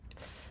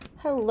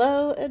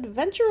Hello,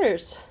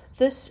 adventurers!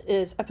 This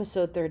is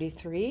episode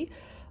 33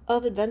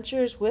 of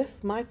Adventures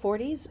with My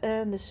 40s,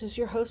 and this is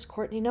your host,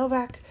 Courtney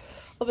Novak,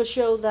 of a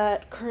show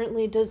that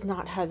currently does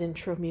not have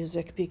intro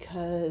music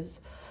because,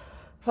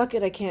 fuck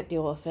it, I can't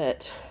deal with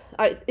it.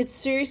 It's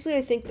seriously,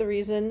 I think the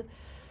reason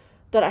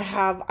that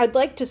I'd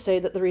like to say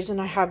that the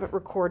reason I haven't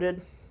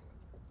recorded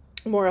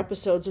more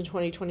episodes in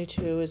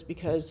 2022 is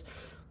because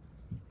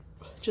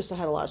just I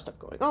had a lot of stuff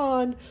going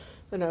on,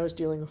 and I was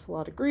dealing with a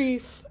lot of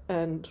grief,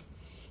 and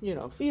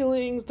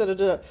feelings,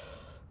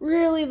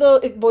 Really, though,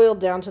 it boiled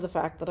down to the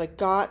fact that I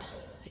got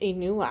a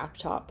new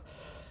laptop,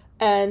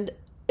 and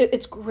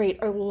it's great.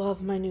 I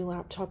love my new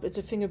laptop. It's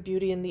a thing of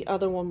beauty, and the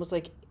other one was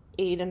like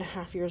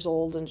 8.5 years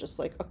old and just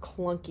like a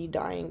clunky,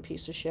 dying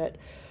piece of shit.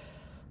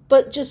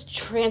 But just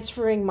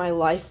transferring my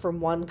life from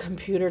one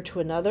computer to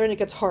another, and it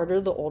gets harder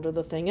the older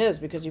the thing is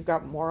because you've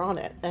got more on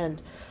it.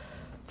 And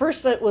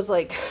first, it was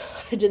like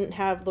I didn't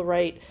have the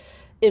right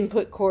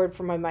input cord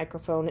for my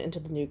microphone into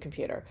the new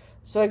computer.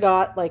 So I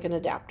got like an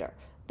adapter.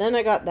 Then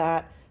I got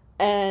that.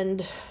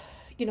 And,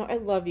 I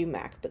love you,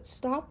 Mac, but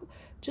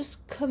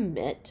just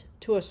commit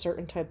to a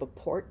certain type of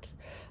port.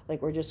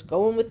 Like we're just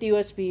going with the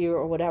USB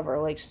or whatever.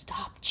 Like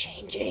stop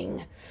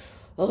changing.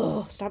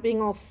 Stop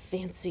being all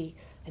fancy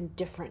and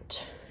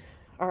different.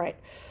 All right.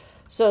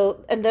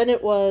 So, and then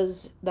it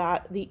was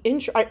that the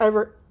intro,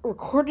 I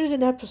recorded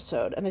an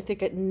episode, and I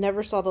think it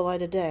never saw the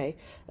light of day.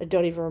 I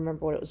don't even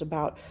remember what it was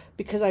about,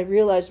 because I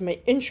realized my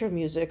intro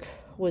music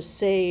was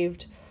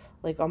saved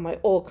like on my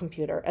old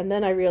computer, and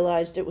then I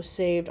realized it was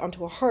saved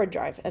onto a hard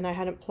drive, and I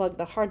hadn't plugged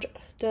the hard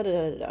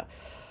drive.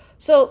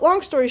 So,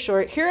 long story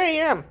short, here I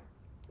am.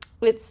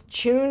 It's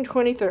June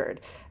 23rd,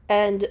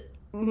 and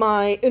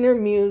my inner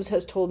muse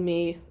has told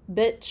me,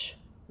 bitch,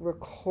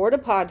 record a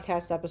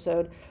podcast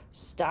episode,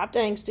 stop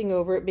angsting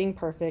over it being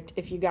perfect.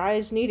 If you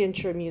guys need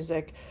intro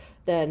music,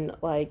 then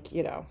boop,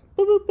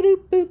 boop, boop,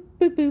 boop,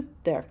 boop, boop,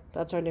 there.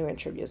 That's our new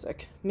intro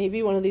music.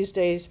 Maybe one of these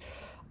days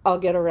I'll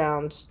get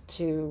around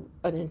to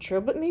an intro,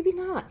 but maybe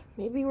not.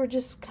 Maybe we're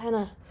just kind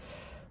of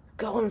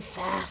going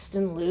fast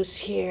and loose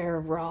here,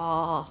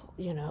 raw,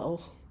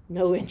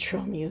 no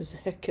intro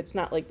music. It's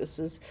not like this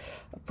is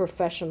a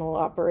professional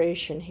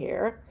operation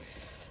here.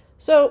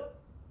 So,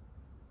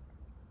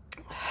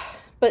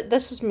 but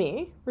this is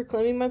me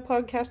reclaiming my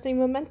podcasting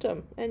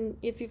momentum. And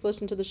if you've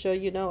listened to the show,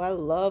 I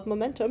love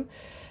momentum.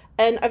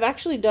 And I've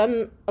actually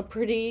done a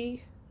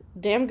pretty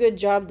damn good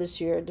job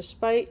this year,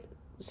 despite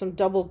some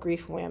double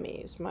grief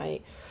whammies. My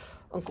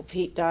Uncle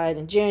Pete died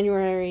in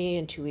January,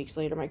 and 2 weeks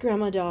later my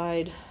grandma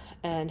died,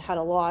 and had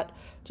a lot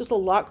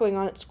going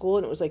on at school,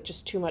 and it was like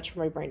just too much for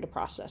my brain to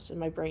process, and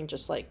my brain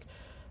just like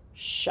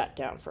shut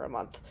down for a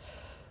month.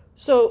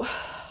 So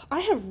I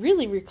have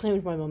really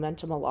reclaimed my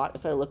momentum a lot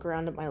if I look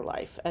around at my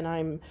life, and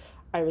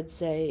I would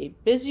say,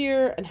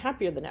 busier and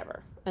happier than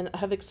ever, and I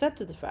have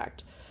accepted the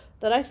fact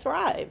that I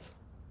thrive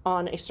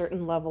on a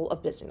certain level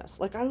of busyness.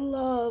 Like, I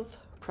love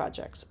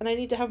projects, and I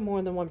need to have more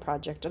than one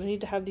project, and I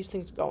need to have these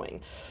things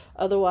going.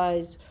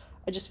 Otherwise,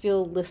 I just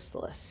feel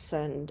listless.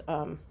 And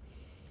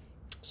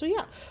so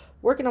yeah,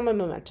 working on my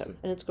momentum,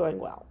 and it's going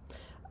well.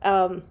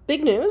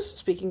 Big news,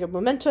 speaking of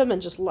momentum and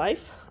just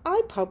life,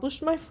 I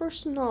published my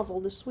first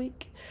novel this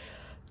week.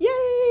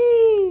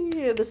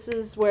 Yay! This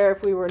is where,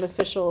 if we were an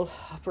official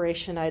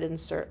operation, I'd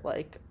insert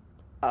like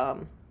I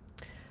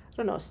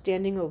don't know,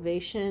 standing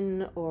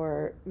ovation,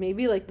 or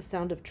maybe like the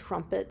sound of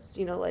trumpets,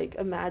 like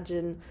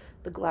imagine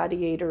the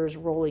gladiators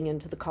rolling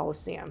into the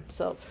Colosseum.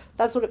 So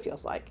that's what it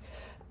feels like.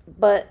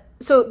 But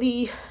so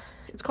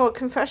it's called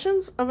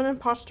Confessions of an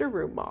Imposter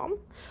Room Mom.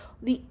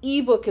 The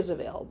ebook is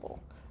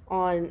available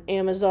on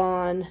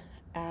Amazon,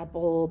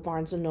 Apple,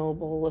 Barnes &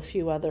 Noble, a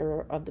few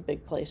other of the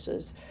big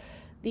places.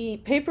 The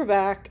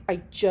paperback,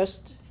 I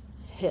just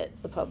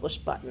hit the publish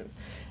button,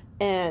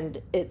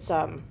 and it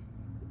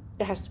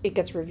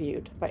gets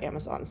reviewed by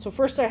Amazon. So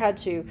first I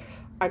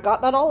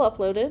got that all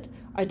uploaded.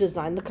 I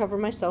designed the cover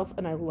myself,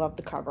 and I love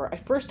the cover. I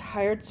first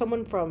hired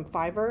someone from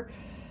Fiverr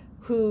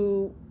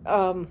who,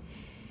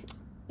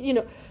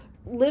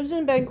 lives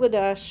in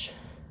Bangladesh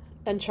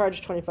and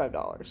charged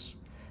 $25.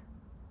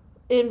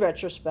 In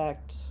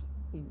retrospect,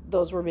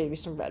 those were maybe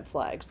some red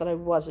flags that I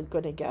wasn't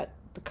going to get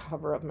the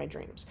cover of my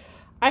dreams.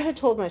 I had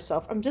told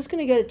myself, I'm just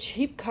going to get a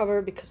cheap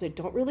cover because I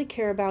don't really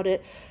care about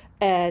it,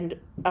 and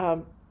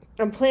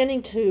I'm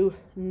planning to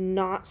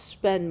not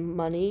spend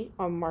money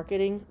on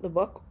marketing the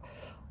book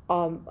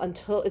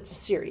until it's a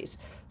series.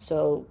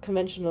 So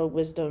conventional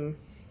wisdom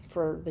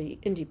for the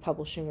indie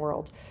publishing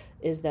world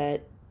is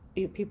that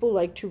people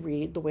like to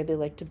read the way they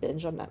like to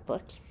binge on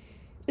Netflix.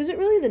 Is it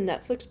really the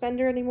Netflix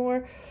spender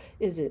anymore?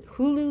 Is it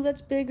Hulu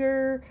that's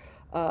bigger?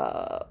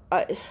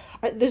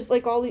 There's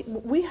like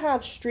we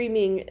have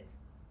streaming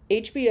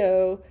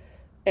HBO,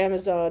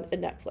 Amazon,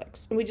 and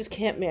Netflix, and we just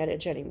can't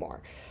manage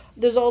anymore.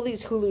 There's all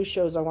these Hulu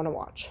shows I want to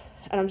watch,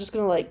 and I'm just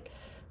going to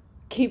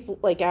keep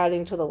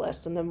adding to the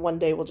list, and then one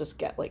day we'll just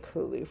get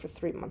Hulu for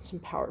 3 months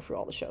and power through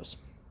all the shows.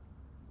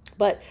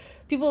 But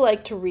people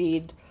like to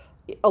read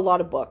a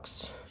lot of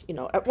books,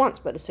 at once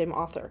by the same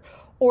author,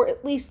 or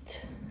at least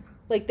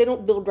Like, they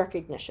don't build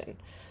recognition.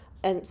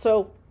 And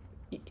so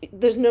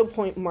there's no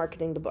point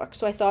marketing the book.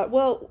 So I thought,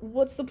 well,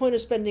 what's the point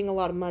of spending a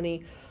lot of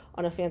money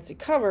on a fancy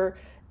cover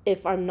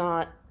if I'm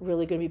not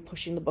really going to be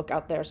pushing the book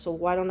out there? So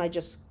why don't I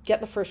just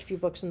get the first few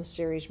books in the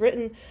series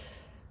written,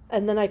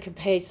 and then I could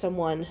pay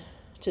someone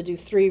to do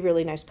 3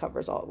 really nice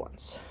covers all at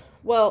once.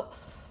 Well,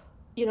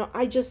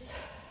 I just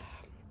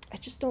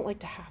don't like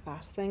to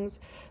half-ass things.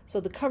 So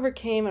the cover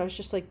came, and I was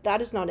just like,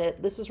 that is not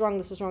it. This is wrong,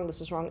 this is wrong,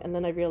 this is wrong. And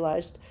then I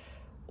realized,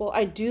 well,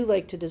 I do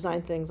like to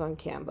design things on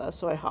Canva.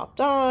 So I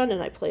hopped on,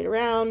 and I played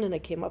around, and I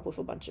came up with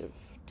a bunch of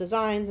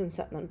designs and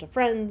sent them to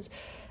friends,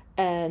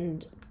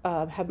 and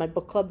had my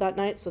book club that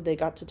night, so they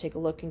got to take a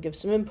look and give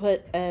some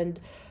input. And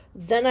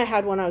then I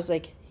had one I was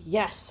like,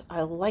 yes,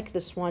 I like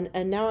this one,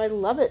 and now I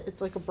love it.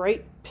 It's like a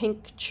bright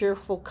pink,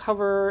 cheerful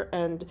cover,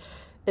 and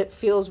it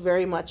feels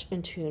very much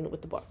in tune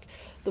with the book.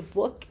 The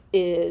book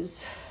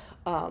is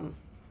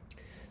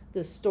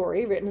the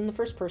story written in the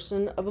first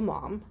person of a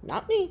mom,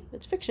 not me,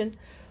 it's fiction,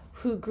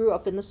 who grew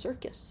up in the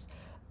circus.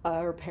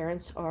 Her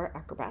parents are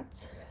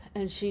acrobats,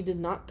 and she did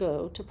not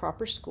go to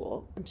proper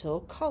school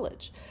until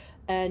college.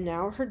 And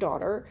now her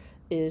daughter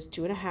is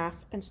 2.5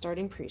 and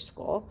starting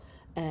preschool,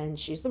 and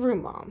she's the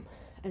room mom.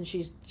 And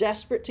she's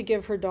desperate to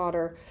give her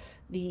daughter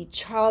the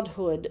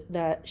childhood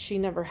that she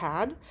never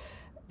had,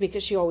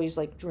 because she always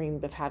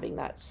dreamed of having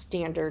that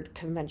standard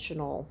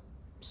conventional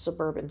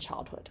suburban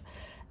childhood.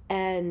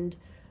 And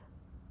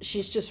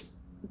she's just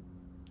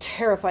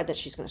terrified that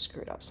she's going to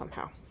screw it up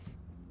somehow.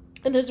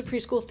 And there's a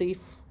preschool thief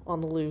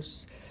on the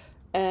loose,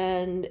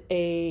 and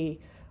a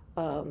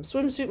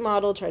swimsuit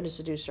model trying to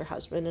seduce her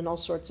husband, and all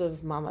sorts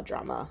of mama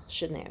drama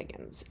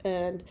shenanigans.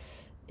 And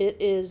it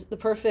is the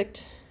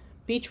perfect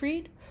beach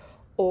read,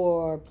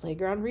 or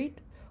playground read,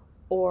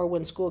 or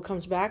when school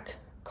comes back,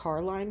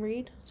 car line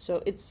read.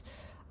 So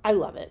I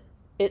love it.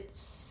 It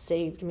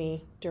saved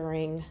me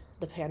during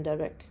the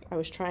pandemic. I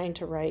was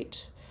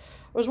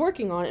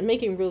working on and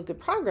making really good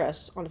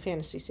progress on a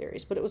fantasy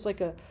series, but it was like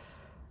the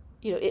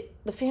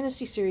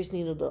fantasy series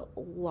needed a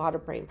lot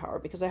of brain power,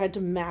 because I had to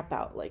map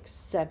out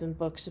 7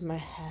 books in my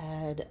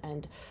head,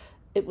 and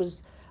it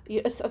was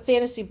a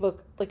fantasy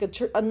book,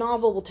 a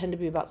novel will tend to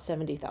be about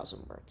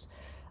 70,000 words.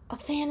 A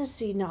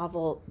fantasy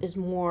novel is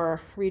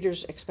more,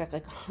 readers expect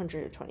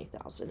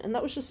 120,000, and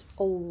that was just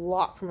a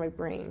lot for my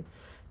brain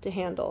to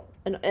handle,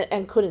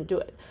 and couldn't do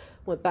it.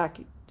 Went back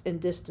in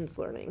distance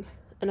learning,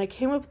 and I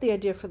came up with the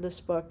idea for this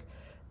book,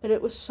 and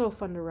it was so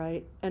fun to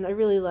write, and I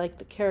really liked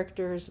the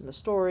characters and the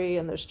story,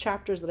 and there's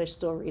chapters that I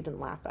still read and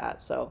laugh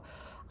at, so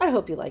I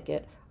hope you like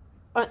it.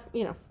 But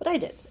I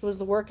did. It was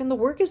the work, and the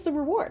work is the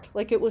reward.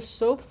 It was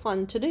so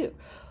fun to do.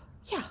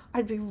 Yeah,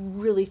 I'd be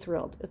really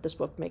thrilled if this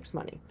book makes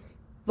money,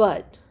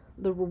 but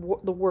the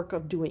work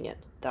of doing it,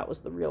 that was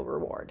the real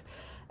reward.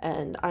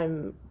 And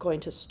I'm going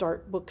to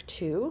start book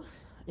 2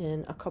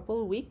 in a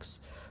couple of weeks.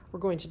 We're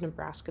going to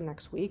Nebraska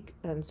next week,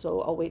 and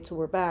so I'll wait till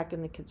we're back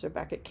and the kids are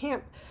back at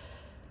camp,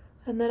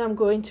 and then I'm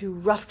going to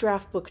rough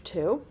draft book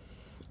 2,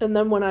 and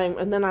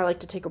then I like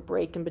to take a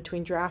break in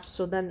between drafts.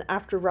 So then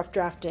after rough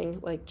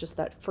drafting, just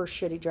that first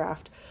shitty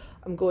draft,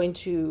 I'm going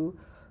to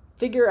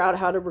figure out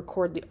how to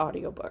record the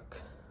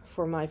audiobook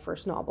for my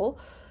first novel.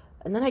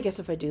 And then I guess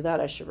if I do that,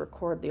 I should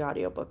record the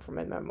audiobook for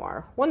my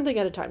memoir. One thing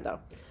at a time, though.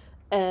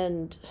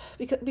 And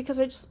because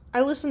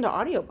I listen to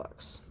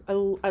audiobooks.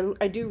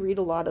 I do read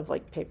a lot of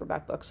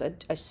paperback books.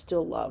 I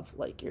still love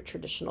your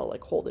traditional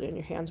hold it in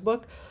your hands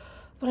book.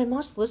 But I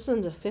must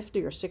listen to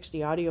 50 or 60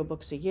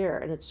 audiobooks a year,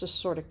 and it's just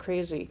sort of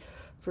crazy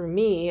for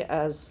me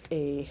as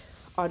a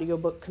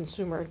audiobook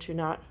consumer to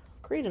not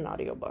create an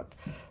audiobook.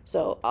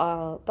 So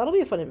that'll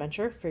be a fun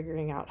adventure,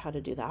 figuring out how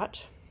to do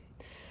that.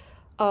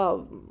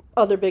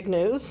 Other big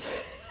news,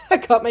 I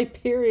got my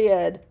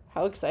period.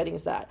 How exciting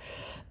is that?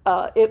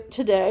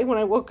 Today, when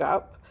I woke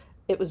up,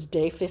 it was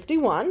day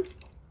 51.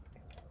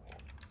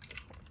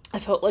 I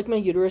felt like my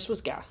uterus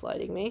was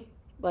gaslighting me.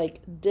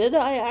 Did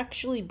I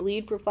actually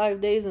bleed for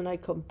 5 days and I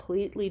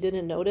completely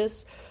didn't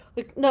notice?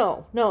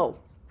 No,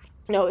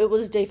 it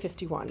was day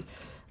 51.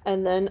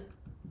 And then,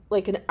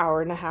 an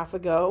hour and a half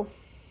ago,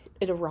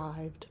 it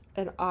arrived,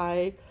 and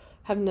I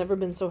have never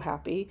been so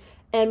happy.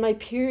 And my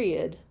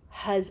period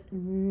has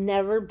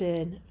never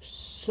been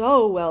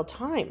so well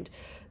timed,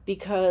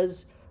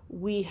 because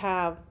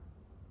we're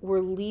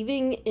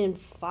leaving in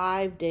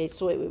 5 days.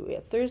 So we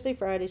have Thursday,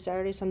 Friday,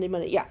 Saturday, Sunday,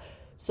 Monday. Yeah.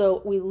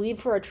 So we leave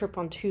for our trip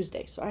on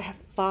Tuesday. So I have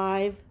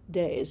 5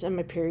 days, and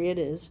my period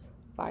is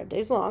 5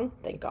 days long.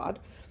 Thank God.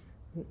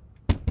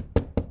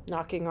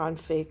 Knocking on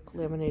fake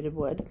laminated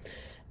wood.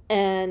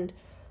 And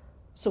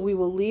so we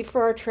will leave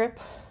for our trip,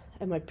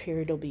 and my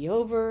period will be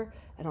over,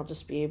 and I'll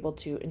just be able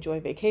to enjoy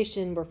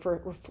vacation.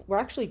 We're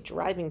actually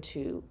driving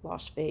to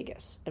Las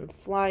Vegas and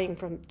flying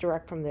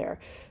direct from there,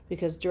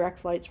 because direct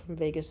flights from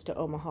Vegas to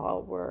Omaha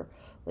were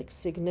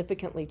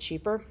significantly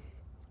cheaper.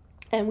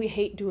 And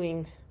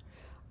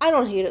I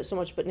don't hate it so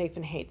much, but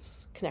Nathan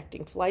hates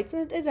connecting flights,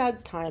 and it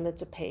adds time.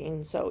 It's a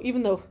pain. So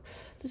even though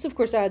this, of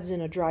course, adds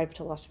in a drive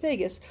to Las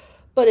Vegas,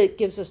 but it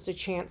gives us the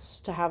chance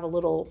to have a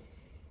little,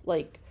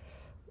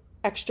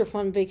 extra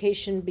fun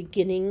vacation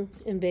beginning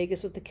in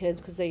Vegas with the kids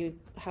because they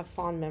have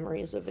fond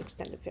memories of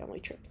extended family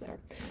trips there.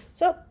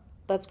 So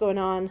that's going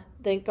on.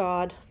 Thank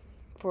God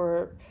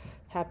for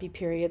happy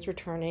periods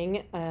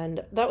returning.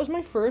 And that was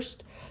my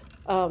first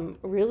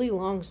really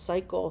long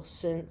cycle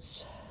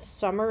since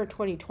summer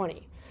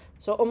 2020.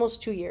 So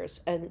almost 2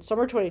 years. And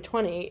summer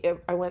 2020,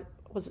 I went,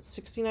 was it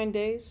 69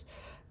 days?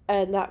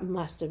 And that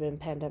must have been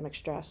pandemic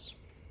stress.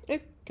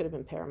 It could have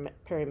been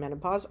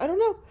perimenopause. I don't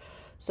know.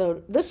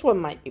 So this one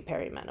might be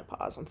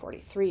perimenopause. I'm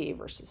 43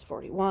 versus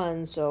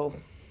 41. So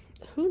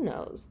who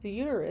knows? The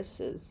uterus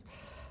is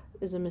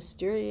a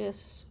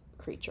mysterious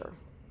creature.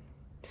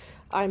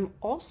 I'm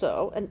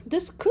also, and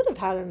this could have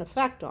had an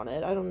effect on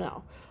it, I don't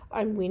know.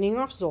 I'm weaning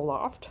off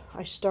Zoloft.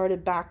 I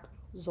started back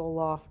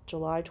Zoloft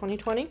July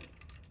 2020.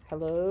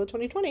 Hello,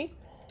 2020.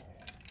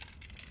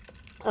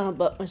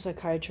 But my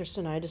psychiatrist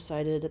and I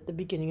decided at the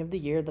beginning of the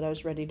year that I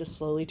was ready to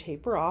slowly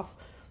taper off.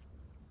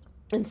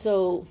 And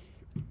so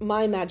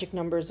my magic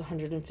number is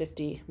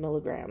 150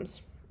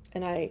 milligrams.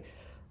 And I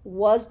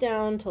was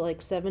down to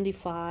like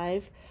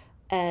 75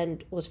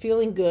 and was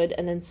feeling good.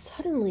 And then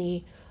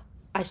suddenly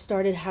I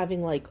started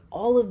having like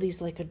all of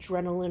these like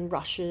adrenaline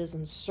rushes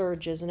and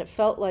surges. And it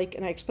felt like,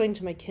 and I explained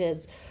to my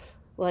kids,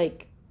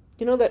 like,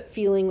 you know, that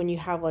feeling when you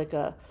have like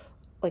a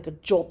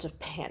jolt of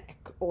panic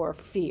or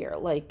fear.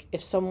 Like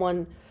if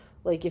someone,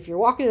 like if you're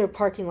walking in a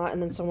parking lot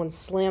and then someone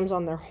slams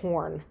on their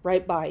horn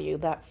right by you,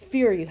 that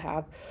fear you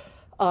have,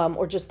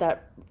 or just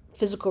that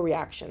physical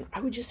reaction.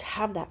 I would just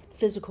have that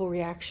physical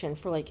reaction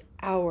for like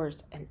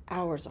hours and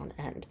hours on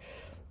end.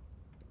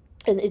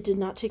 And it did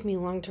not take me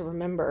long to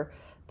remember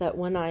that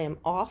when I am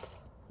off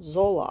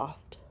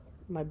Zoloft,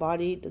 my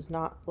body does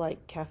not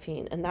like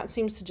caffeine. And that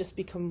seems to just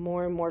become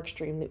more and more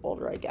extreme the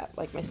older I get,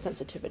 like my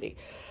sensitivity.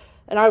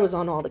 And I was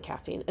on all the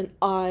caffeine and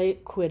I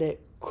quit it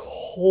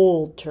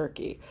cold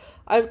turkey.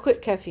 I've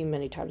quit caffeine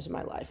many times in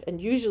my life. And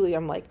usually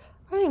I'm like,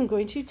 I am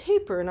going to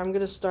taper and I'm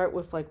going to start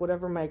with like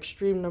whatever my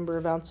extreme number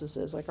of ounces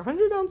is, like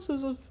 100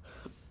 ounces of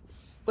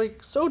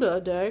like soda a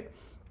day.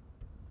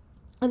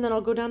 And then I'll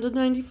go down to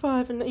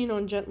 95 and, you know,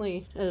 and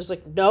gently, and it's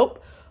like,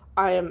 nope,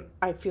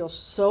 I feel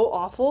so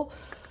awful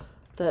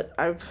that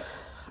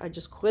I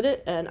just quit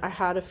it. And I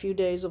had a few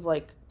days of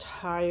like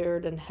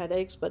tired and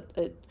headaches, but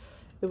it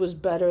was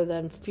better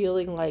than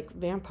feeling like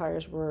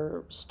vampires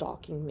were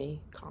stalking me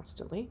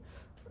constantly.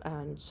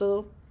 And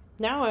so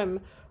now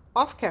I'm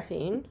off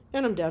caffeine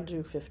and I'm down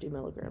to 50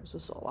 milligrams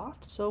of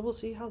Zoloft. So we'll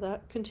see how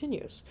that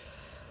continues.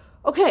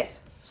 Okay,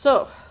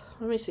 so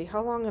let me see.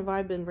 How long have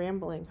I been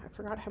rambling? I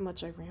forgot how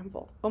much I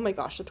ramble. Oh my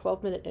gosh, a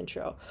 12-minute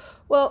intro.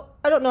 Well,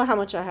 I don't know how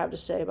much I have to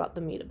say about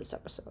the meat of this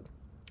episode.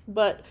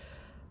 But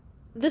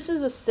this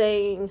is a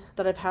saying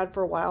that I've had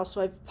for a while,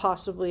 so I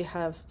possibly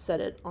have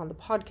said it on the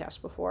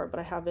podcast before, but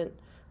I haven't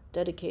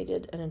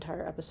dedicated an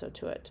entire episode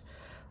to it.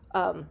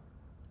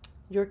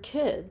 Your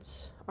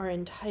kids are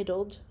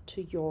entitled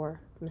to your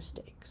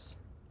mistakes.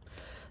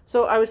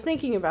 So I was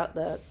thinking about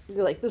that.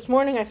 Like this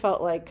morning I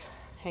felt like,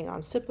 hang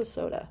on, sip of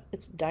soda.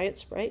 It's Diet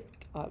Sprite,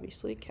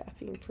 obviously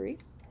caffeine free.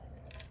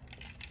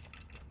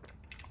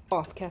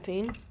 Off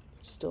caffeine.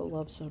 Still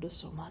love soda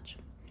so much.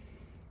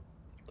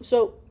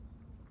 So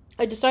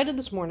I decided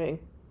this morning,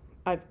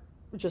 I've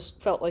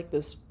just felt like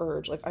this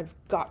urge, like I've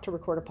got to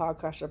record a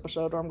podcast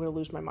episode or I'm going to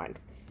lose my mind.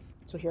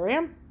 So here I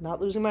am, not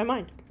losing my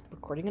mind,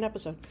 recording an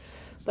episode.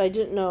 But I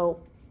didn't know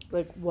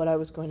like what I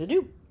was going to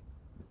do.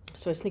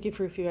 So I was thinking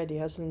through a few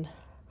ideas and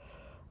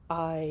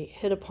I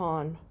hit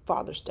upon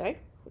Father's Day,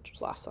 which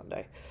was last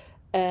Sunday,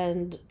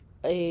 and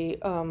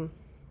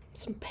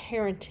some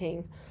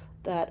parenting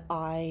that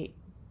I,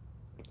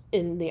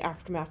 in the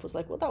aftermath, was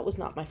like, well, that was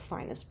not my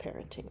finest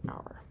parenting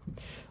hour.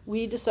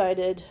 We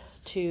decided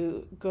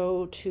to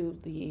go to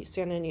the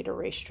Santa Anita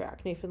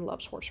racetrack. Nathan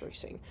loves horse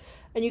racing.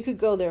 And you could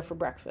go there for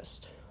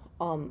breakfast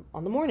on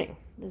the morning.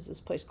 There's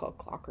this place called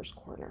Clocker's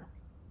Corner.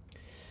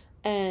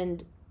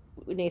 And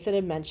Nathan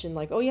had mentioned,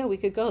 like, oh, yeah, we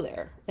could go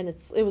there. And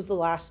it was the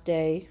last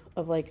day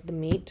of, like, the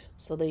meet.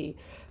 So they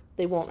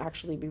won't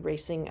actually be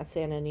racing at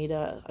Santa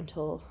Anita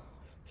until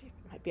it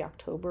might be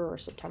October or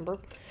September.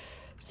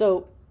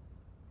 So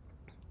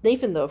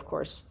Nathan, though, of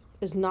course,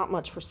 is not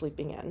much for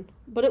sleeping in.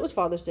 But it was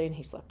Father's Day and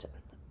he slept in.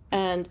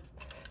 And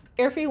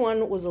Airfy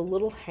 1 was a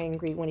little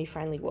hangry when he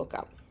finally woke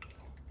up.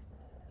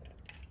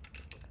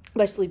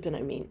 By sleep in,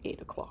 I mean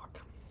 8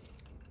 o'clock.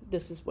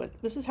 This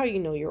is how you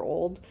know you're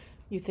old.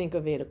 You think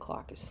of 8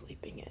 o'clock as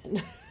sleeping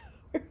in.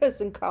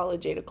 Whereas in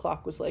college, 8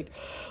 o'clock was like,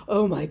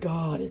 oh my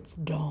God, it's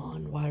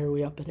dawn. Why are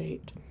we up at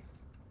 8?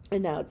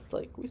 And now it's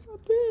like, we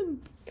slept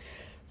in.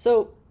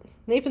 So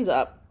Nathan's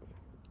up.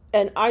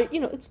 And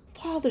it's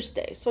Father's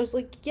Day. So I was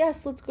like,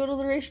 yes, let's go to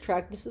the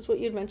racetrack. This is what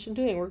you'd mentioned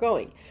doing. We're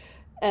going.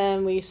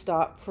 And we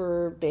stopped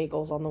for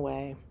bagels on the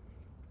way.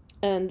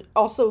 And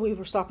also we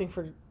were stopping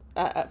for,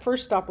 at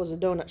first stop was a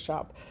donut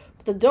shop.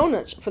 But the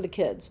donuts for the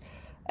kids,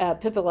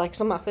 Pippa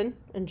likes a muffin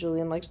and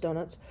Julian likes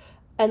donuts.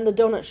 And the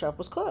donut shop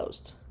was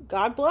closed.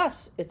 God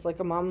bless. It's like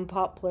a mom and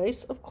pop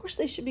place. Of course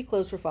they should be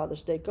closed for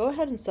Father's Day. Go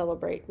ahead and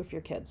celebrate with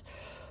your kids.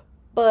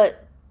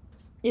 But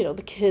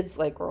the kids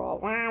like were all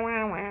wah,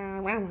 wah,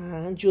 wah, wah,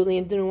 wah, and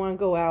Julian didn't want to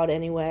go out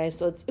anyway.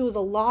 So it was a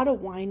lot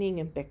of whining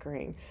and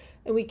bickering.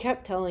 And we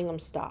kept telling them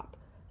stop.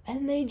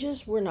 And they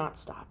just were not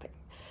stopping.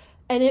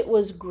 And it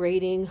was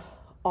grating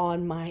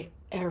on my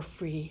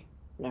every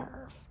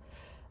nerve.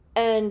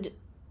 And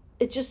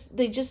they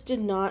just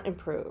did not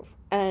improve.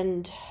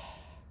 And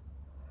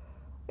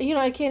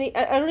I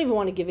don't even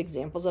want to give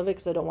examples of it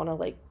because I don't want to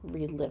like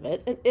relive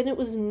it. And it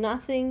was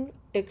nothing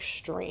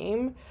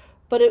extreme,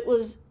 but it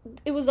was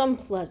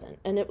unpleasant.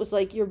 And it was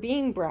like, you're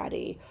being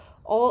bratty.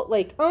 All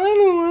like, I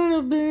don't want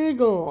a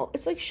bagel.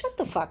 It's like, shut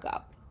the fuck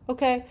up.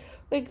 Okay.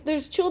 Like,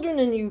 there's children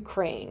in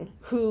Ukraine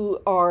who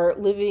are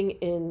living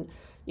in,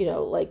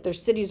 like their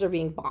cities are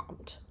being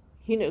bombed.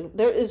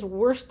 There is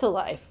worse to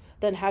life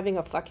than having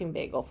a fucking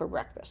bagel for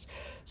breakfast.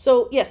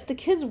 So, yes, the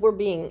kids were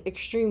being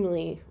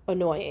extremely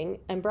annoying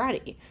and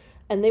bratty,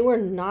 and they were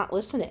not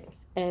listening.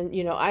 And,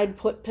 I'd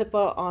put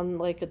Pippa on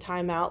like a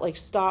timeout, like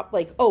stop,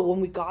 like, oh,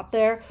 when we got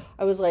there,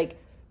 I was like,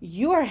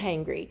 you are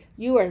hangry.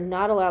 You are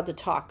not allowed to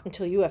talk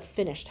until you have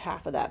finished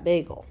half of that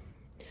bagel.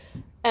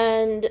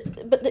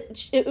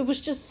 But it was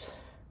just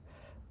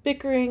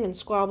bickering and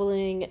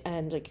squabbling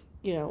and like,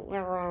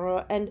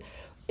 and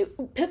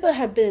Pippa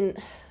had been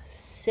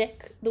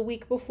sick the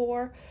week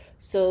before.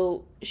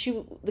 So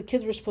the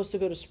kids were supposed to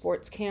go to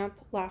sports camp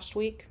last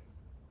week,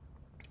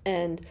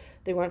 and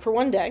they went for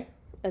one day,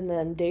 and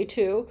then day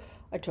 2,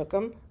 I took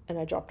them and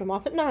I dropped them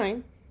off at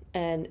 9,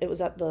 and it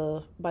was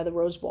by the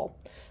Rose Bowl.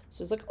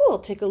 So I was like, oh, I'll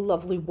take a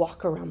lovely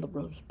walk around the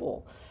Rose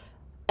Bowl.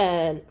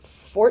 And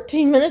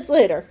 14 minutes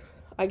later,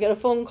 I get a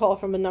phone call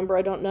from a number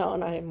I don't know,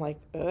 and I'm like,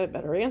 I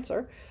better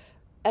answer.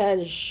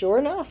 And sure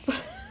enough,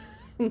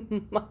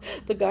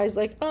 the guy's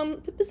like,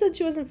 Pippa said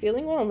she wasn't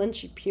feeling well, and then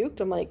she puked.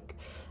 I'm like,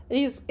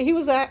 he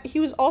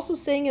was also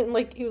saying it, and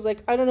like, he was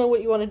like, I don't know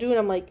what you want to do, and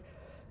I'm like,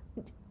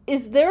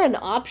 is there an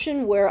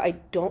option where I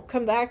don't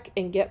come back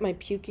and get my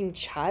puking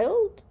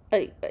child?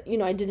 I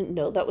didn't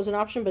know that was an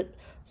option, but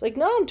it's like,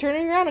 no, I'm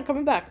turning around and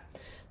coming back.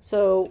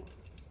 So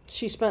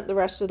she spent the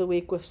rest of the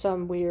week with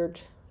some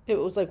weird, it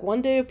was like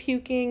one day of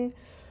puking,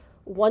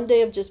 one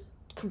day of just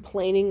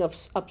complaining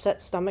of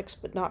upset stomachs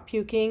but not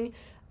puking,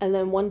 and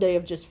then one day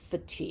of just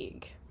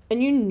fatigue.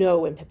 And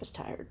when Pippa's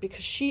tired,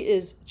 because she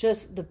is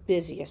just the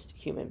busiest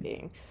human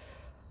being.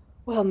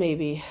 Well,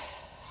 maybe.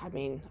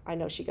 I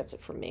know she gets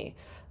it from me.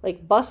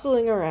 Like,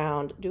 bustling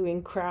around,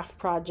 doing craft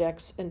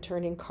projects and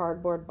turning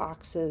cardboard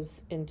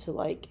boxes into,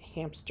 like,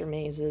 hamster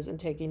mazes and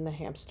taking the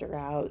hamster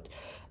out.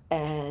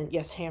 And,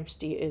 yes,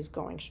 Hamsty is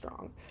going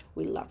strong.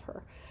 We love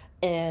her.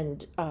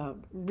 And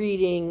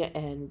reading,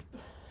 and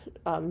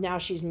now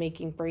she's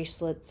making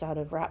bracelets out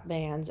of wrap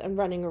bands and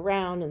running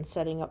around and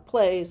setting up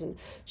plays. And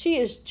she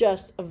is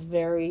just a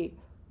very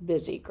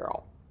busy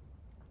girl.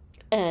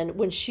 And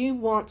when she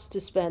wants to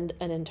spend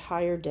an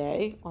entire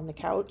day on the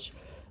couch,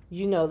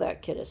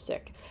 that kid is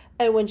sick.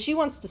 And when she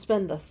wants to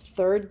spend the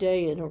 3rd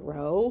day in a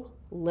row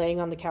laying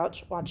on the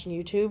couch watching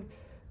YouTube,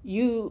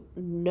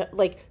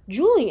 like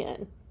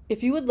Julian,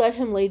 if you would let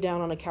him lay down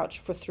on a couch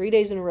for 3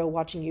 days in a row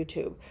watching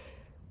YouTube,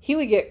 he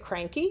would get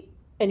cranky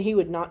and he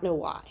would not know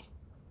why.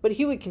 But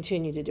he would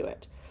continue to do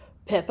it.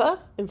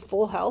 Pippa, in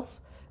full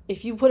health,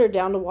 if you put her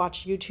down to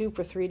watch YouTube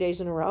for 3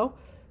 days in a row,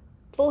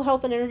 full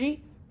health and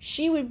energy,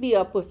 she would be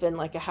up within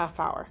like a half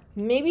hour.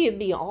 Maybe it'd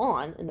be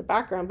on in the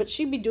background, but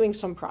she'd be doing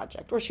some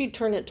project, or she'd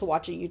turn it to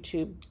watch a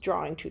YouTube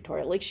drawing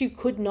tutorial. Like, she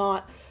could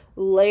not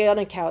lay on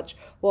a couch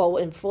while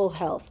in full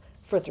health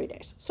for 3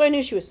 days. So I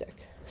knew she was sick.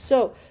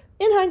 So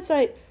in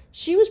hindsight,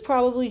 she was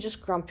probably just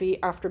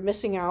grumpy after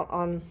missing out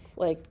on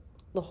like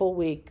the whole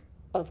week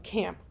of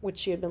camp, which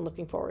she had been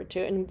looking forward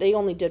to. And they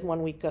only did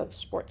 1 week of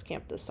sports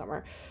camp this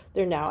summer.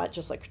 They're now at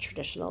just like a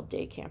traditional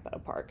day camp at a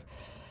park.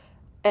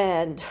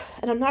 And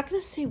I'm not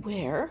going to say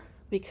where,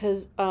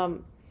 because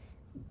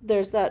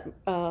there's that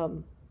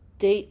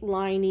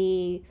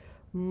Dateline-y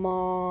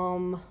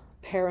mom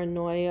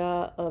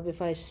paranoia of,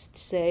 if I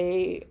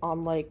say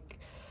on like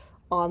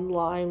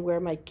online where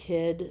my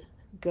kid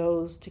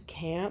goes to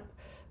camp,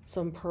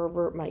 some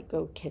pervert might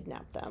go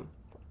kidnap them.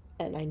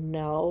 And I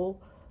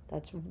know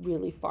that's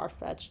really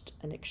far-fetched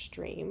and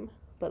extreme,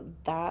 but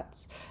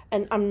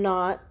and I'm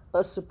not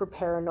a super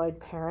paranoid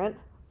parent,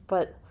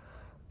 but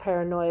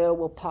paranoia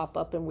will pop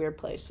up in weird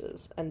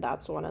places, and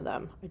that's one of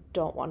them. I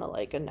don't want to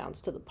like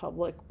announce to the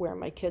public where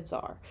my kids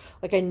are.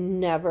 Like, I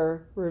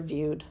never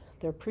reviewed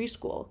their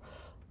preschool.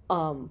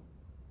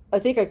 I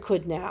think I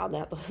could now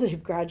that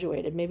they've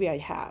graduated. Maybe I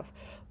have,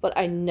 but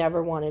I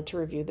never wanted to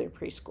review their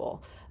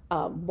preschool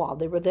while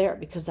they were there,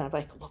 because then I'm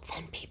like, well,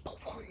 then people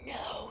will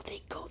know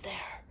they go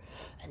there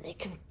and they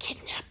can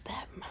kidnap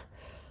them.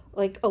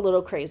 Like, a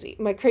little crazy.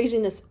 My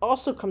craziness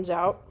also comes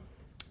out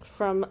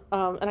from,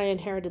 and I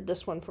inherited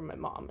this one from my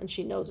mom, and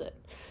she knows it.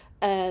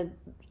 And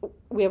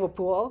we have a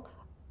pool.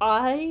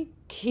 I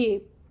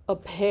keep a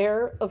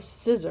pair of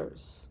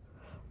scissors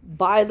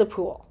by the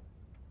pool.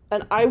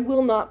 And I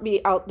will not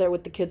be out there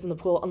with the kids in the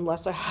pool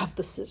unless I have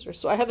the scissors.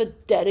 So I have a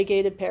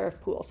dedicated pair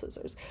of pool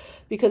scissors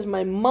because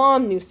my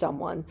mom knew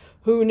someone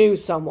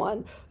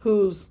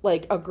who's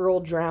like a girl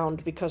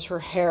drowned because her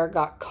hair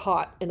got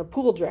caught in a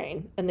pool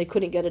drain and they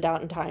couldn't get it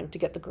out in time to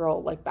get the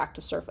girl like back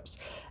to surface.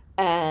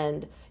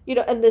 And,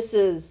 and this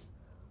is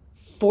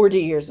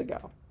 40 years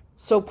ago.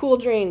 So pool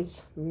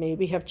drains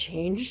maybe have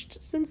changed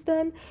since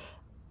then.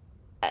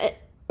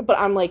 But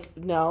I'm like,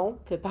 no,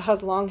 Pippa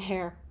has long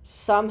hair.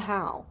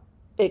 Somehow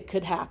it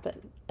could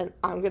happen. And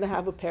I'm going to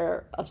have a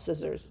pair of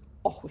scissors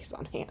always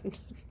on hand.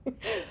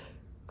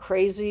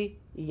 Crazy?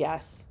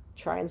 Yes.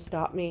 Try and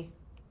stop me.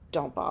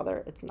 Don't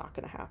bother. It's not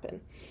going to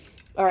happen.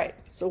 All right.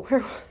 So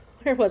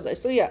where was I?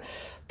 So yeah,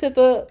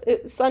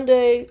 Pippa,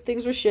 Sunday,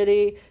 things were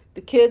shitty.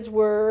 The kids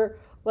were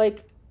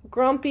like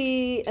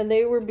grumpy and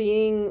they were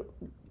being,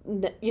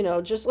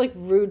 just like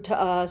rude to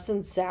us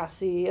and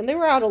sassy and they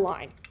were out of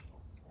line.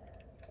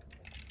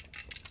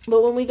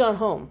 But when we got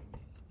home,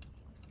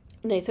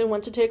 Nathan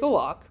went to take a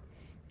walk.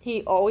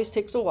 He always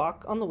takes a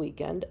walk on the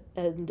weekend,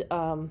 and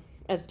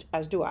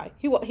as do I.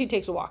 He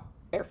takes a walk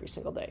every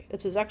single day.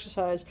 It's his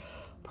exercise,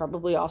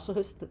 probably also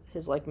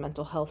his like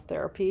mental health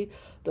therapy.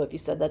 Though if you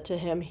said that to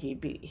him,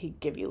 he'd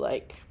give you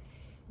like,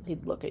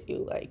 he'd look at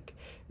you like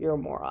you're a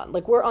moron.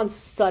 Like we're on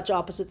such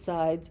opposite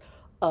sides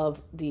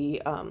of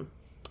the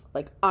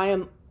like I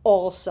am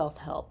all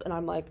self-help, and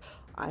I'm like,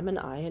 I'm an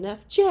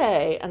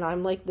INFJ, and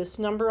I'm like this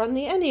number on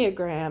the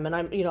Enneagram, and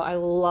I'm, I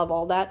love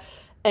all that.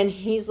 And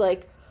he's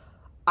like,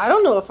 I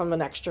don't know if I'm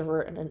an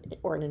extrovert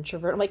or an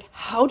introvert. I'm like,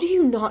 how do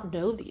you not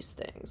know these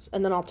things?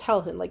 And then I'll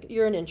tell him, like,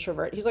 you're an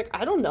introvert. He's like,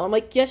 I don't know. I'm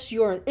like, yes,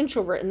 you're an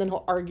introvert. And then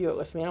he'll argue it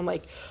with me. And I'm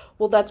like,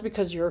 well, that's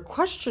because you're a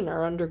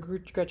questioner under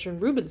Gretchen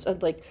Rubin's.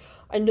 And like,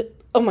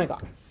 oh my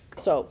God.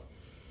 So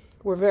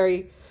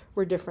we're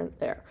different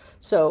there.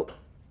 So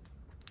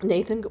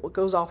Nathan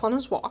goes off on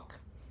his walk.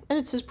 And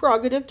it's his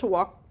prerogative to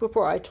walk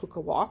before I took a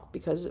walk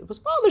because it was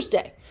Father's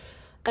Day.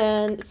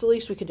 And it's the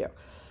least we could do.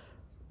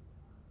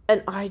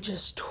 And I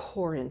just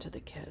tore into the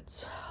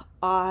kids.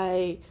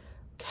 I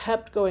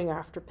kept going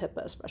after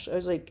Pippa especially. I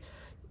was like,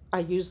 I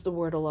used the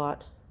word a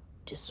lot,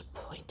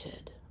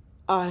 disappointed.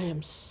 I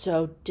am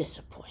so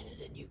disappointed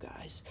in you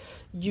guys.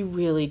 You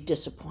really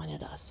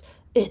disappointed us.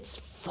 It's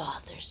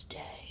Father's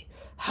Day.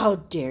 How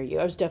dare you?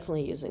 I was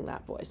definitely using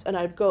that voice. And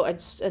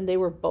and they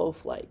were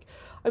both like,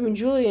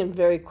 Julian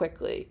very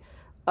quickly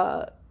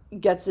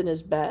gets in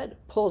his bed,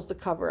 pulls the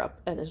cover up,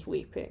 and is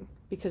weeping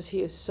because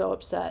he is so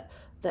upset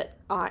that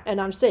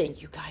I'm saying,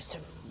 you guys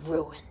have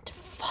ruined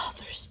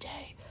Father's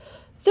Day.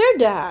 Their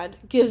dad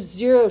gives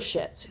zero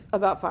shits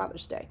about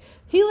Father's Day.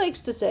 He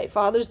likes to say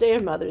Father's Day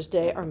and Mother's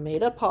Day are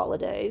made up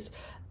holidays,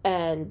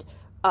 and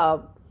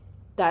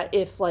that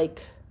if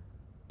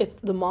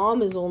the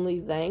mom is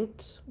only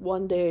thanked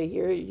one day a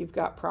year, you've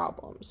got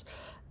problems.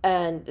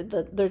 And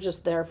they're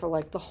just there for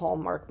like the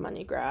Hallmark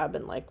money grab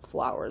and like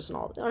flowers and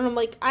all. And I'm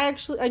like, I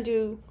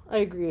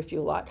agree with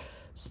you a lot.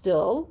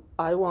 Still,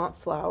 I want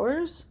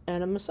flowers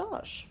and a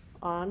massage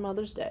on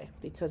Mother's Day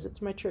because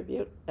it's my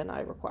tribute and I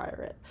require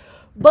it.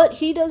 But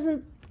he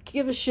doesn't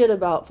give a shit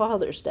about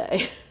Father's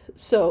Day.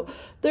 So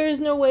there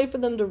is no way for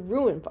them to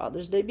ruin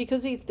Father's Day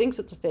because he thinks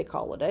it's a fake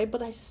holiday.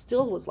 But I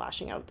still was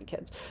lashing out at the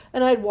kids.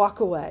 And I'd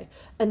walk away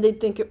and they'd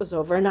think it was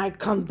over. And I'd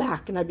come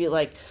back and I'd be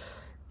like,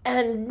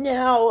 and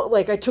now,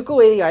 like, I took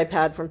away the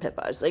iPad from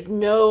Pippa. I was like,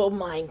 no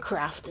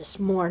Minecraft this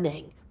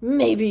morning.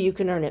 Maybe you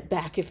can earn it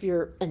back if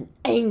you're an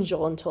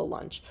angel until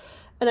lunch.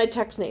 And I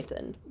text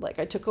Nathan, like,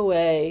 I took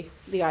away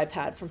the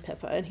iPad from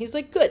Pippa. And he's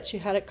like, good, she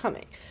had it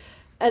coming.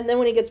 And then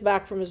when he gets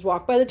back from his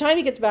walk, by the time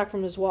he gets back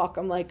from his walk,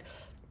 I'm like,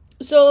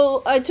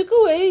 so I took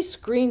away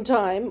screen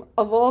time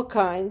of all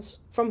kinds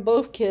from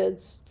both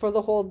kids for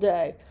the whole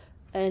day.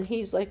 And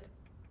he's like,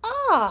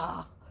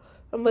 I'm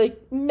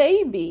like,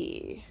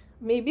 maybe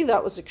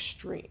that was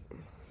extreme.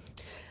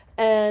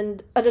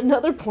 And at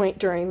another point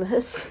during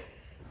this,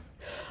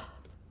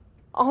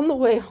 on the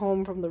way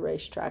home from the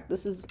racetrack,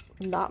 this is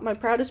not my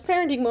proudest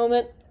parenting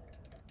moment.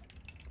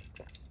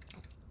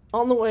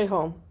 On the way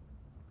home,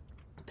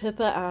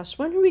 Pippa asked,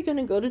 when are we going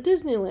to go to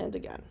Disneyland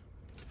again?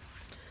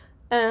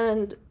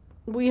 And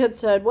we had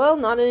said, well,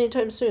 not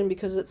anytime soon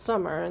because it's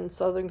summer and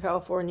Southern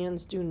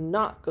Californians do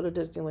not go to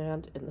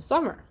Disneyland in the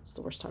summer. It's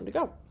the worst time to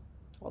go.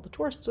 All the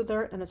tourists are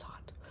there and it's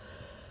hot.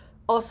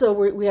 Also,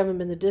 we haven't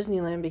been to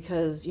Disneyland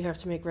because you have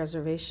to make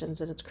reservations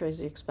and it's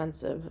crazy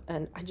expensive.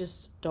 And I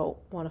just don't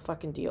want to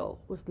fucking deal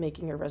with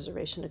making a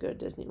reservation to go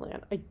to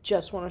Disneyland. I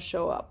just want to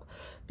show up.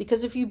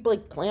 Because if you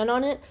plan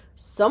on it,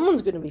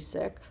 someone's going to be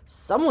sick.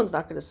 Someone's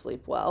not going to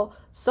sleep well.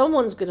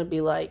 Someone's going to be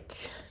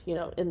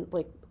in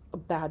a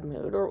bad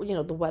mood. Or,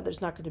 the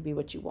weather's not going to be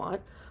what you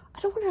want.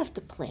 I don't want to have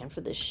to plan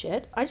for this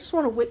shit. I just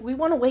want to we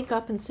want to wake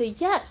up and say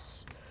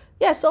yes.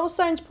 Yes, all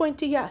signs point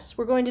to yes.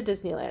 We're going to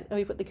Disneyland. And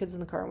we put the kids in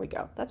the car and we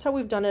go. That's how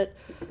we've done it.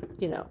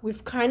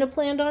 We've kind of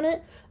planned on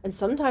it. And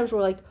sometimes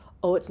we're like,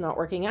 oh, it's not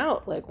working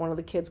out. Like one of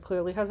the kids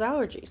clearly has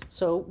allergies.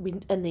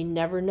 And they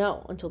never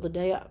know until the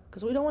day of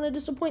because we don't want to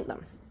disappoint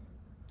them.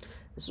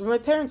 This is what my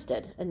parents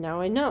did. And now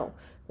I know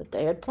that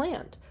they had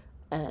planned.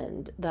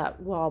 And that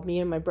while me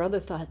and my brother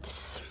thought,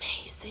 this is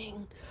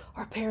amazing,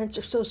 our parents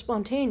are so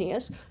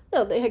spontaneous,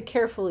 no, they had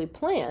carefully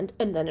planned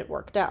and then it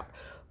worked out.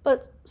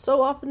 But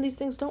so often these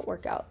things don't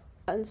work out.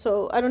 And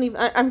so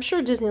I'm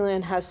sure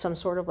Disneyland has some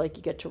sort of like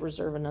you get to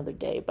reserve another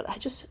day, but I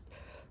just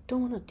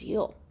don't want to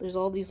deal. There's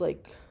all these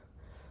like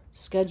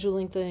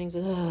scheduling things.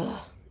 All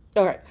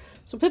right.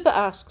 So Pippa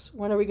asks,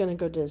 when are we going to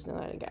go to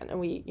Disneyland again? And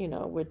we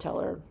tell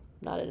her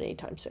not at any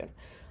time soon.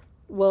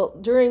 Well,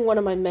 during one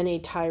of my many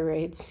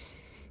tirades,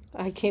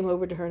 I came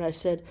over to her and I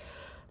said,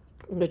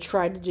 I'm going to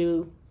try to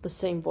do the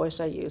same voice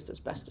I used as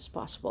best as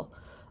possible.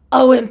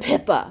 Oh, and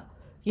Pippa,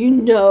 you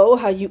know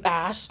how you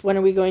asked, when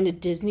are we going to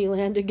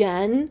Disneyland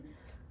again?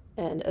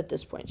 And at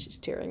this point, she's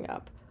tearing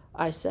up.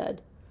 I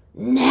said,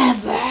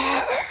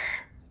 never.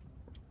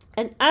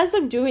 And as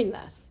I'm doing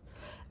this,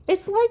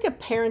 it's like a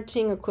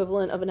parenting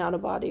equivalent of an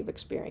out-of-body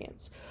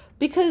experience.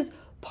 Because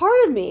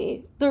part of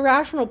me, the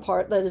rational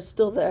part that is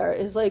still there,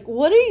 is like,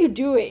 what are you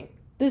doing?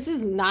 This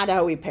is not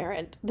how we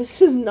parent.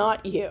 This is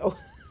not you.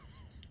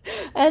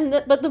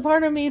 But the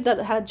part of me that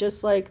had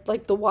just like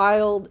the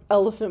wild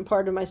elephant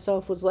part of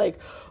myself was like,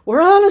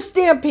 we're on a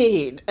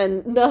stampede,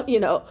 and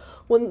no,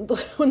 when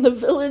the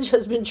village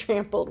has been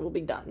trampled, we'll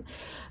be done.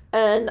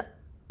 And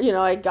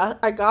I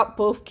got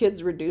both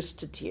kids reduced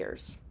to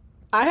tears.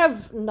 I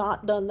have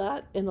not done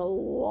that in a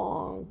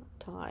long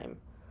time.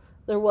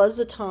 There was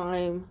a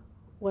time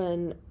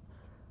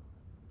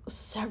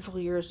several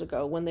years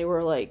ago, when they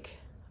were like,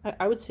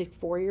 I would say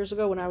 4 years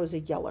ago, when I was a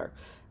yeller,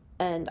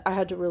 and I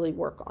had to really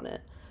work on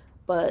it.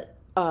 But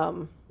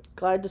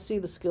glad to see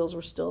the skills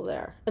were still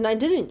there. And I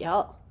didn't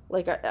yell.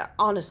 Like,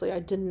 honestly, I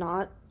did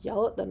not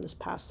yell at them this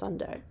past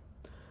Sunday.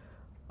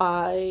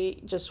 I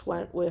just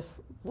went with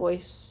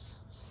voice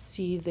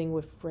seething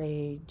with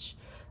rage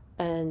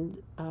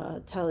and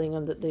telling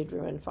them that they'd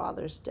ruined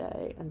Father's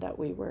Day and that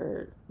we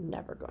were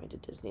never going to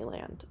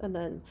Disneyland, and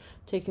then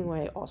taking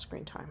away all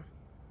screen time.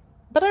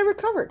 But I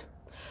recovered.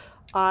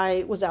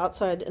 I was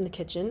outside in the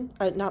kitchen,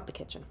 not the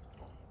kitchen,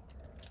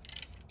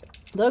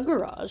 the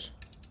garage,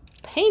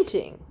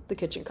 painting the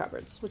kitchen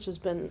cupboards, which has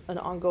been an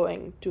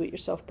ongoing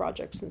do-it-yourself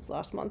project since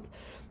last month,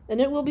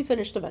 and it will be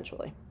finished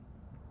eventually.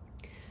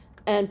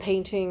 And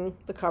painting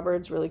the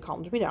cupboards really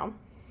calmed me down.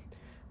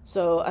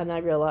 And I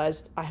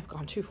realized I have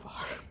gone too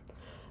far.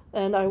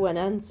 And I went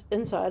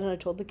inside and I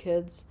told the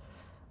kids,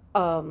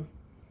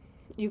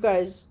 you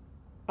guys,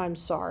 I'm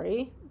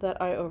sorry that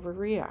I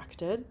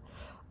overreacted.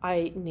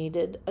 I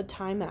needed a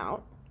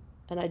timeout,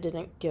 and I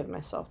didn't give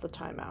myself the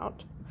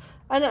timeout.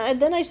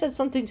 And then I said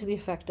something to the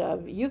effect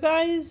of, you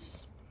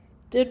guys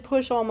did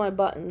push all my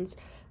buttons,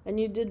 and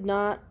you did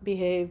not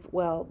behave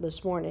well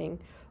this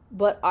morning,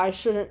 but I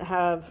shouldn't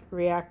have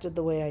reacted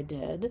the way I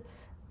did,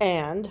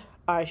 and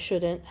I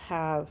shouldn't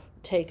have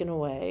taken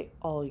away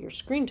all your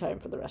screen time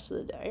for the rest of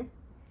the day,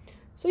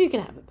 so you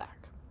can have it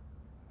back.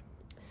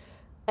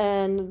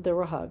 And there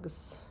were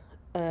hugs,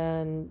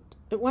 and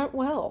it went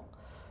well,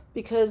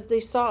 because they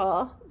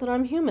saw that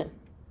I'm human,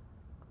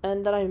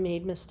 and that I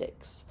made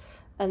mistakes,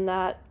 and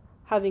that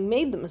having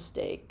made the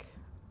mistake,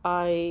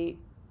 I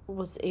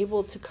was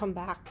able to come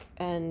back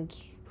and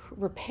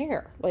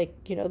repair.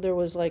 There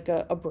was like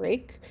a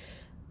break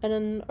and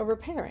then a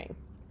repairing.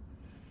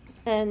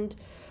 And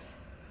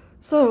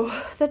so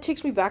that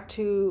takes me back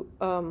to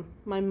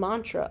my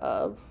mantra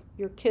of,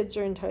 your kids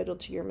are entitled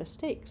to your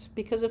mistakes.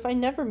 Because if I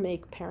never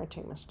make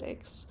parenting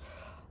mistakes,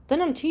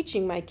 then I'm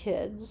teaching my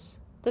kids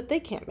that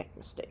they can't make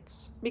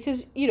mistakes.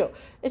 Because,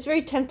 it's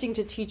very tempting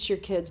to teach your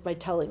kids by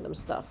telling them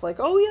stuff like,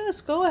 oh yes,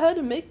 go ahead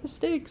and make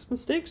mistakes.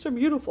 Mistakes are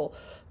beautiful.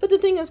 But the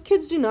thing is,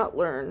 kids do not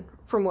learn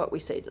from what we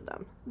say to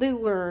them. They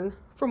learn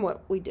from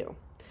what we do.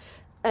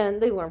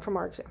 And they learn from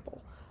our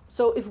example.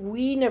 So if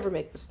we never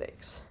make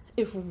mistakes,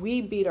 if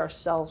we beat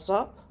ourselves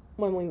up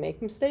when we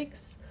make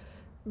mistakes,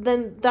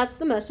 then that's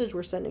the message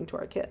we're sending to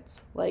our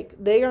kids. Like,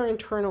 they are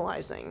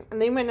internalizing,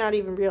 and they might not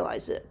even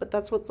realize it, but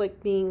that's what's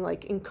like being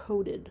like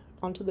encoded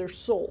onto their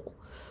soul,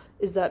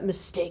 is that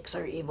mistakes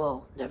are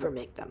evil, never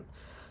make them.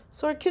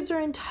 So our kids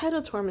are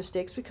entitled to our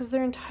mistakes, because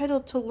they're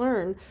entitled to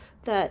learn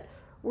that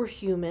we're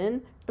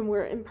human and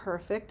we're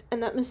imperfect,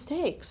 and that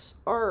mistakes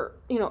are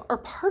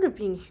part of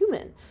being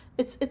human.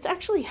 It's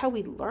actually how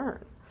we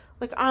learn.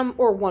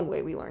 Or one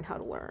way we learn how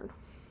to learn.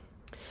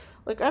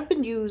 I've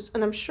been used,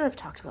 and I'm sure I've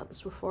talked about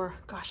this before.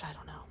 Gosh, I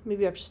don't know.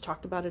 Maybe I've just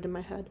talked about it in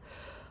my head.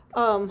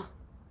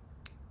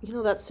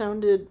 That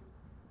sounded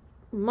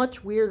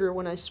much weirder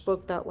when I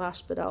spoke that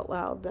last bit out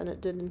loud than it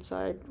did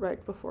inside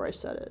right before I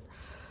said it.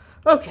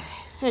 Okay,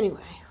 anyway,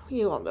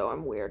 you all know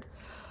I'm weird.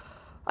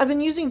 I've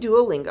been using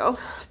Duolingo.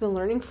 I've been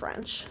learning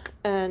French,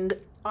 and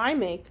I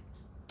make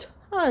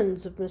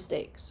tons of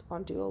mistakes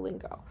on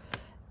Duolingo.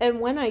 And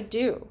when I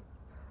do,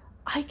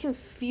 I can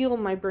feel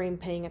my brain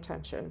paying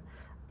attention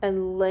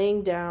and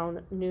laying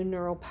down new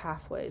neural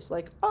pathways.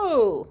 Like,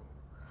 oh,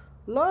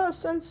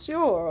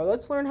 l'ascenseur,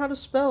 let's learn how to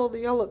spell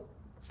the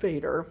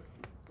elevator.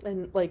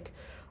 And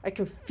I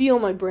can feel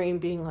my brain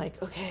being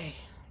like, okay,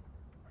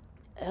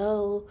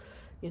 L,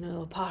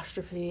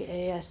 apostrophe,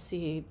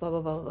 ASC, blah,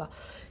 blah, blah, blah.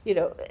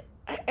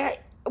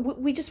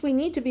 we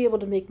need to be able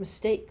to make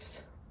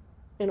mistakes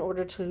in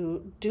order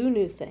to do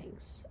new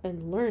things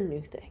and learn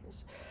new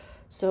things.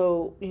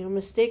 So,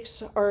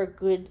 mistakes are a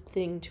good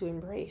thing to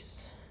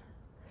embrace.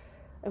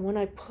 And when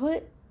I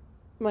put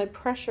my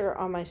pressure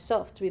on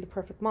myself to be the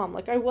perfect mom,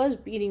 like I was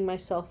beating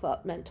myself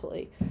up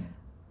mentally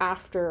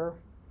after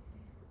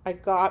I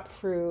got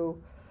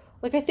through,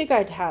 like I think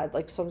I'd had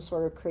like some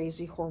sort of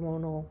crazy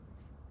hormonal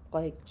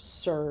like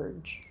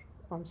surge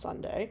on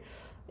Sunday.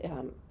 It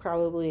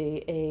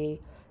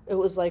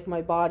was like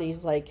my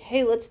body's like,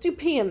 hey, let's do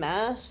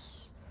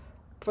PMS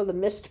for the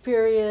missed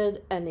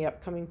period and the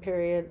upcoming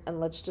period, and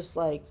let's just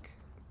like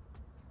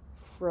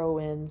throw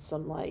in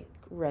some like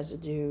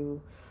residue,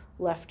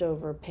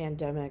 leftover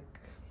pandemic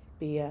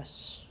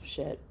BS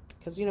shit,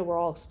 because we're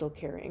all still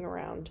carrying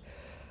around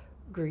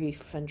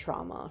grief and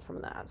trauma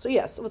from that. So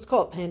yes, let's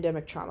call it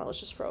pandemic trauma. Let's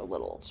just throw a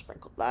little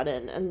sprinkle that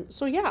in. And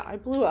so yeah, I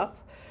blew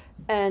up,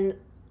 and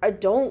I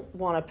don't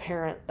want to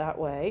parent that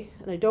way,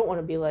 and I don't want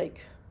to be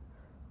like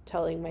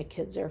telling my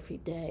kids every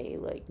day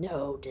like,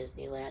 no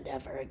Disneyland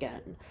ever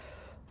again.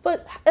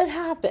 But it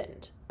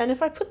happened. And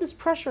if I put this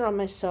pressure on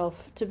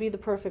myself to be the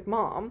perfect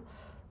mom,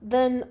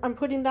 then I'm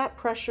putting that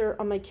pressure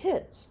on my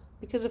kids.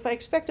 Because if I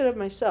expect it of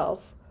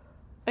myself,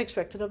 I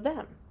expect it of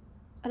them.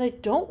 And I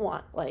don't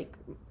want, like,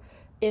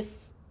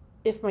 if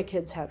my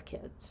kids have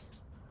kids,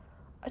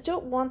 I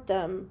don't want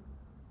them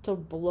to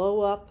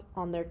blow up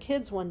on their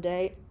kids one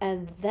day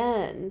and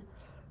then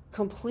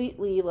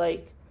completely,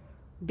 like,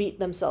 beat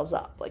themselves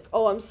up. Like,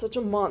 oh, I'm such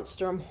a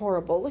monster, I'm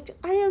horrible. Like,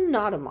 I am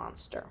not a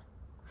monster.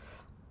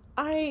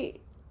 I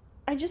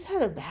just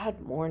had a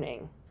bad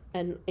morning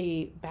and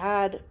a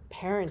bad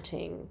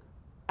parenting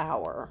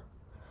hour,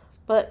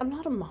 but I'm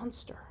not a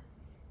monster.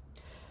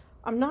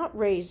 I'm not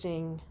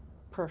raising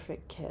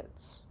perfect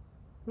kids.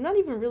 I'm not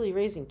even really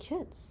raising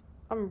kids.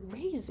 I'm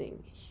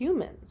raising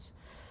humans,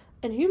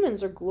 and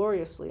humans are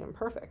gloriously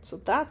imperfect. So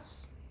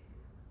that's,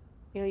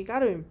 you got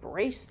to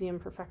embrace the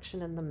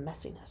imperfection and the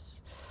messiness.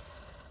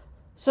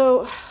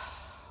 So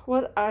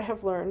what I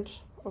have learned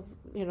of,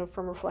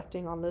 from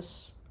reflecting on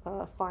this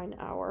fine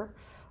hour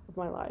of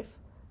my life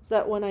is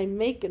that when I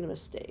make a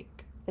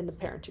mistake in the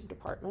parenting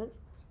department,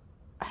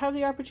 I have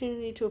the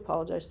opportunity to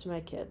apologize to my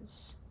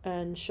kids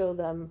and show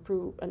them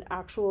through an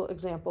actual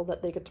example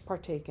that they get to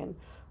partake in of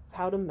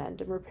how to mend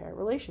and repair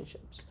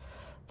relationships.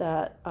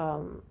 That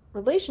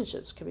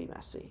relationships can be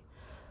messy.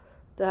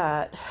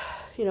 That,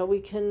 we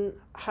can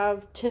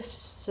have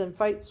tiffs and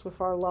fights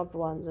with our loved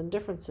ones and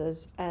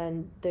differences,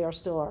 and they are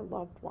still our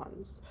loved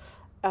ones.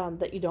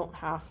 That you don't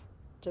have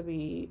to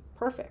be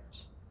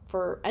perfect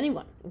for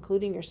anyone,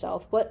 including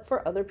yourself, but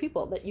for other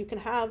people. That you can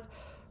have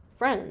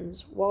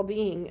friends while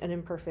being an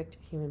imperfect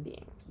human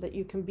being. That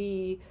you can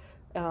be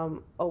a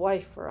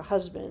wife or a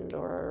husband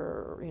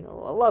or,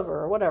 a lover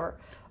or whatever,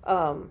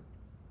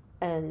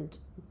 and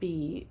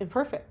be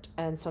imperfect.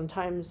 And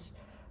sometimes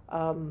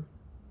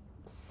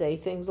say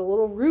things a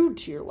little rude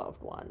to your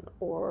loved one,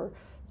 or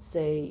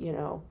say,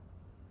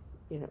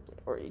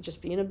 or you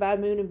just be in a bad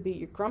mood and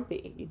be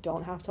grumpy. You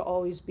don't have to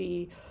always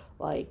be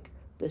like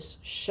this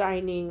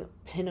shining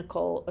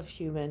pinnacle of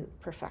human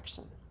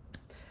perfection.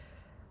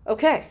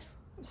 Okay,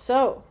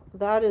 so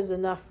that is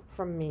enough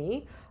from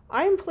me.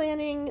 I'm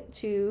planning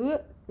to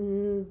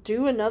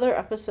do another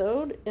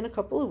episode in a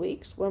couple of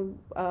weeks when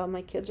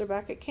my kids are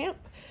back at camp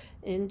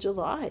in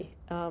July.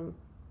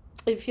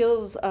 It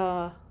feels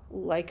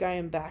like I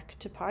am back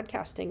to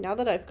podcasting now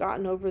that I've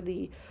gotten over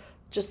the,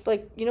 just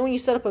like, when you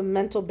set up a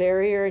mental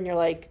barrier and you're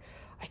like,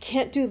 I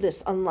can't do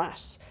this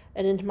unless.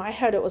 And in my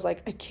head, it was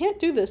like, I can't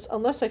do this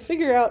unless I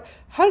figure out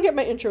how to get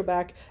my intro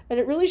back. And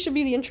it really should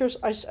be the intro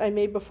I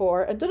made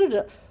before. And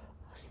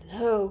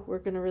No, we're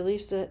going to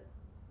release it.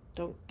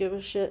 Don't give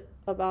a shit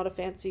about a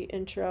fancy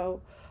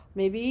intro.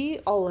 Maybe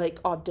I'll like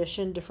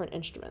audition different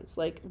instruments.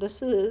 Like,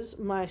 this is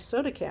my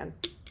soda can.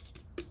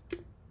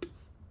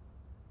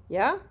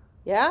 Yeah?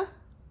 Yeah?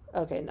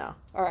 Okay, no.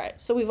 All right.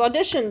 So we've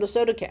auditioned the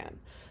soda can.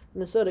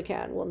 And the soda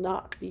can will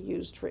not be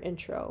used for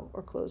intro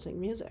or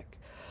closing music.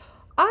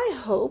 I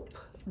hope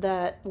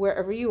that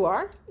wherever you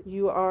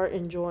are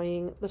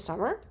enjoying the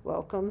summer.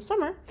 Welcome,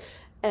 summer.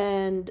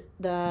 And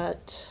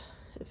that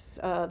if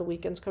the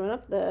weekend's coming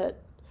up,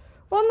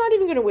 I'm not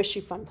even going to wish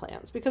you fun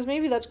plans, because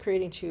maybe that's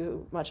creating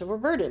too much of a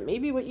burden.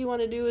 Maybe what you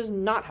want to do is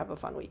not have a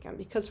fun weekend,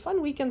 because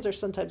fun weekends are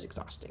sometimes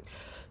exhausting.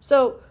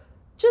 So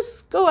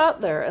just go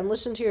out there and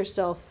listen to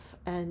yourself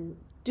and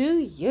do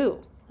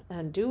you,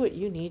 and do what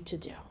you need to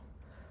do.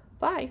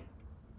 Bye.